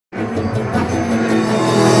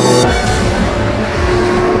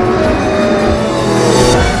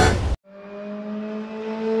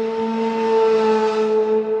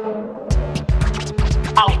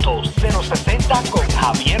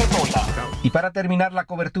para terminar la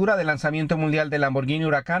cobertura del lanzamiento mundial del Lamborghini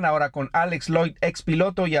Huracán, ahora con Alex Lloyd, ex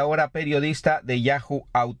piloto y ahora periodista de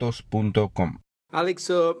yahooautos.com. Alex,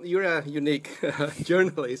 so you're a unique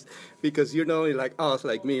journalist because you're not only like us,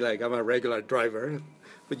 like me, like I'm a regular driver,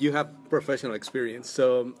 but you have professional experience.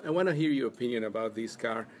 So I want to hear your opinion about this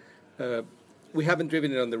car. We haven't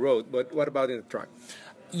driven it on the road, but what about in the truck?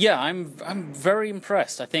 Yeah, I'm very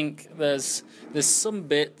impressed. I think there's some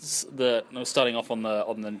bits that, starting off on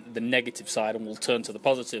the negative side, and we'll turn to the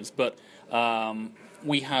positives. But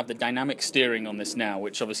we have the dynamic steering on this now,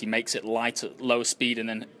 which obviously makes it light at lower speed and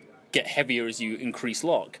then get heavier as you increase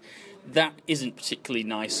lock. That isn't particularly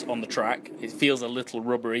nice on the track. It feels a little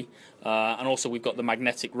rubbery, and also we've got the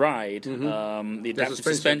magnetic ride, the adaptive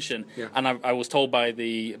suspension. Yeah. And I was told by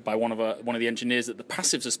one of the engineers that the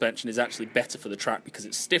passive suspension is actually better for the track because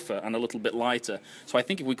it's stiffer and a little bit lighter. So I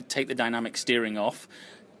think if we could take the dynamic steering off,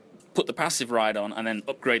 put the passive ride on, and then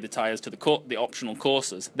upgrade the tyres to the optional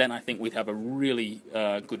coursers, then I think we'd have a really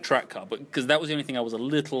good track car. But because that was the only thing I was a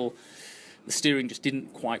little. The steering just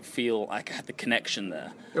didn't quite feel like I had the connection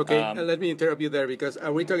there. Okay, let me interrupt you there, because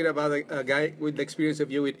are we talking about a guy with the experience of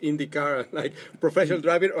you with IndyCar, like professional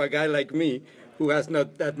driving, or a guy like me who has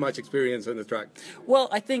not that much experience on the track? Well,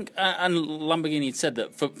 I think, and Lamborghini said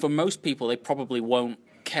that for most people, they probably won't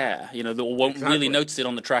care. They won't really notice it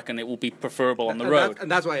on the track, and it will be preferable on the road. And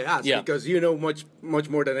that's why I asked, because you know much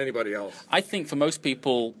more than anybody else. I think for most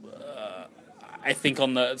people, I think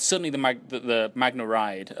on certainly the Magna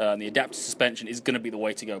ride, the adaptive suspension is going to be the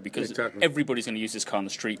way to go, because everybody's going to use this car on the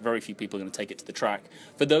street. Very few people are going to take it to the track.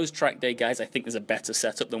 For those track day guys, I think there's a better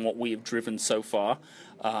setup than what we have driven so far.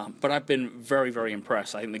 But I've been very, very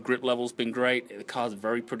impressed. I think the grip level's been great. The car's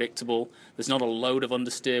very predictable. There's not a load of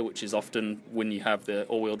understeer, which is often when you have the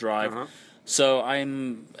all-wheel drive. So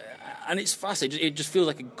and it's fast. It just feels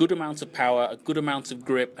like a good amount of power, a good amount of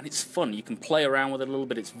grip, and it's fun. You can play around with it a little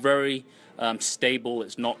bit. It's very stable.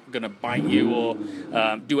 It's not going to bite you or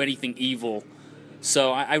do anything evil.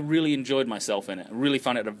 So I really enjoyed myself in it. I really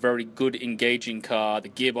found it a very good, engaging car. The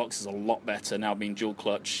gearbox is a lot better now being dual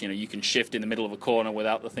clutch. You can shift in the middle of a corner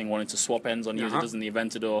without the thing wanting to swap ends on you as it does in the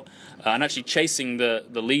Aventador. And actually chasing the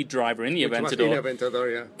lead driver in the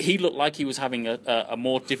Aventador, he looked like he was having a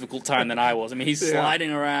more difficult time than I was. I mean, he's sliding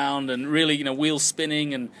around and really, wheels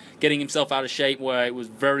spinning and getting himself out of shape, where it was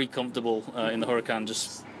very comfortable in the Huracán,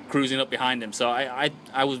 just cruising up behind him. So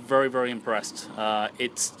I was very, very impressed.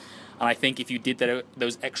 And I think if you did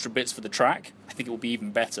those extra bits for the track, I think it will be even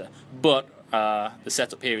better. But the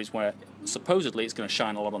setup here is where supposedly it's going to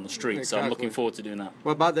shine a lot on the street. So I'm looking forward to doing that.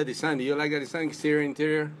 What about the design? Do you like the design, exterior,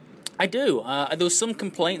 interior? I do. There was some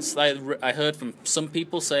complaints I heard from some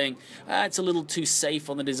people saying it's a little too safe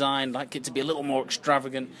on the design, like it to be a little more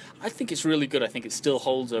extravagant. I think it's really good. I think it still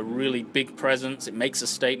holds a really big presence. It makes a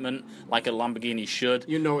statement like a Lamborghini should.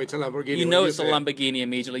 You know it's a Lamborghini. You know it's a Lamborghini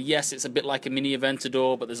immediately. Yes, it's a bit like a mini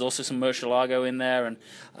Aventador, but there's also some Murcielago in there, and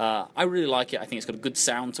I really like it. I think it's got a good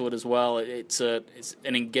sound to it as well. It's an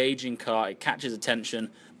engaging car. It catches attention.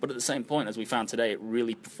 But at the same point, as we found today, it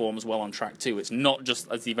really performs well on track too. It's not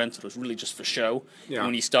just as the Aventador; it's really just for show. And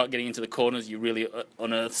when you start getting into the corners, you really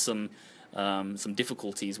unearth some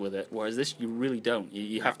difficulties with it. Whereas this, you really don't.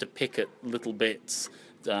 You have to pick at little bits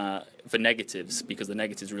for negatives, because the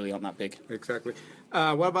negatives really aren't that big. Exactly.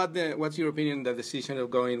 What about what's your opinion the decision of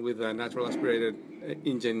going with a natural aspirated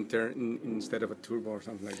engine instead of a turbo or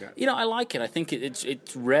something like that? I like it. I think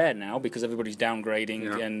it's rare now because everybody's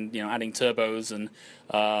downgrading and adding turbos and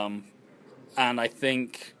I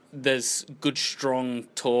think there's good strong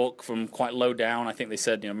torque from quite low down. I think they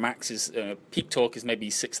said max is peak torque is maybe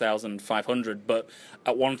 6,500, but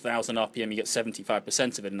at 1,000 RPM you get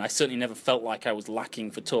 75% of it, and I certainly never felt like I was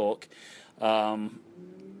lacking for torque. I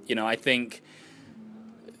think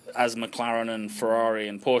as McLaren and Ferrari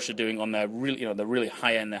and Porsche are doing on their really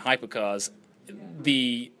high end, their hypercars,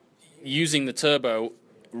 using the turbo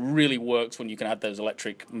really works when you can add those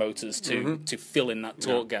electric motors to fill in that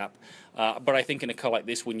torque gap. But I think in a car like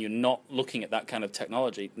this, when you're not looking at that kind of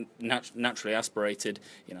technology, naturally aspirated,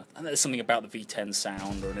 and there's something about the V10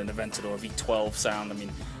 sound, or an Aventador, a V12 sound. I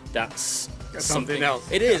mean, that's something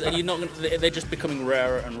else. It is, and they're just becoming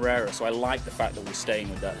rarer and rarer. So I like the fact that we're staying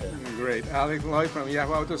with that here. Great, Alex Lloyd from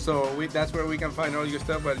Yahoo Autos. So that's where we can find all your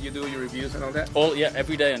stuff, while you do your reviews and all that.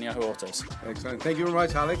 Every day on Yahoo Autos. Excellent. Thank you very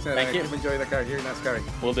much, Alex. And Thank you. Enjoy the car here in Ascari.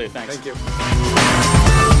 Will do. Thanks. Thank you.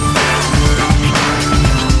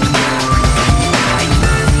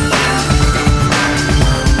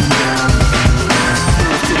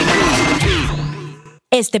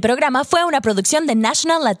 Este programa fue una producción de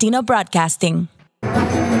National Latino Broadcasting.